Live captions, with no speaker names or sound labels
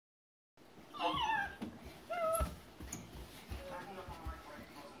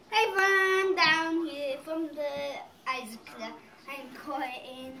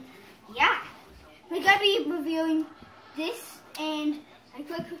reviewing this, and I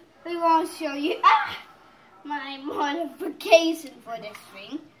quickly want to show you my modification for this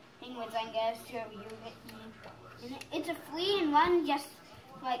thing which I'm going to show you. It's a 3-in-1, just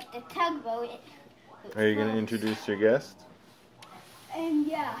like the tugboat. Are you going to introduce your guest? And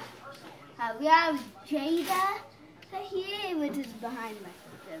yeah, we have Jada here, which is behind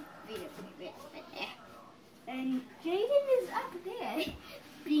the video. And Jaden is up there,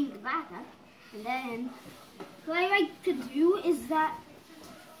 being the backup. And then, what I like to do is that,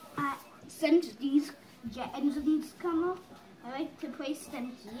 since these jet engines come up, I like to place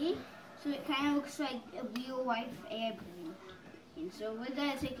them here, so it kind of looks like a real-life airplane. And so we're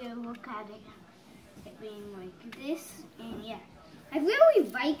going to take a look at it being like this. And yeah, I really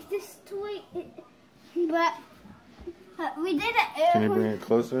like this toy, but we did an airplane. Can you bring it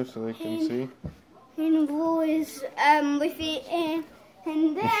closer so they can see? And was with it, and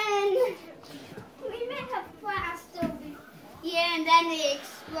then we made a blast over here, and then it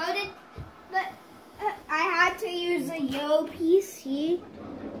exploded. But I had to use a yellow piece here.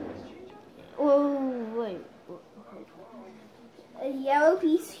 Oh wait, a yellow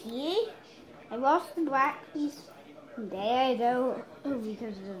piece here. I lost the black piece there though, because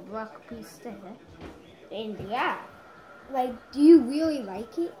there's a black piece there. And yeah, like, do you really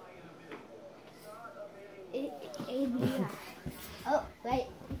like it? Oh, right.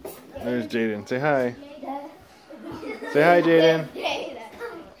 There's Jaden. Say hi. Say hi, Jaden.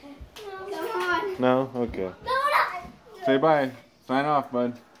 Come on. No? Okay. Say bye. Sign off,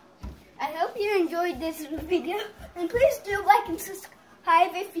 bud. I hope you enjoyed this video, and please do like and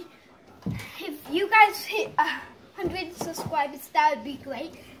subscribe. If you guys hit 100 subscribers, that would be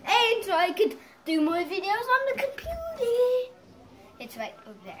great. And so I could do more videos on the computer. It's right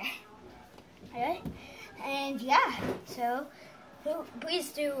over there. Alright? And yeah, so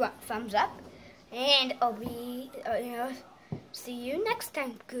please do thumbs up, and I'll be, see you next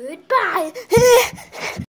time. Goodbye.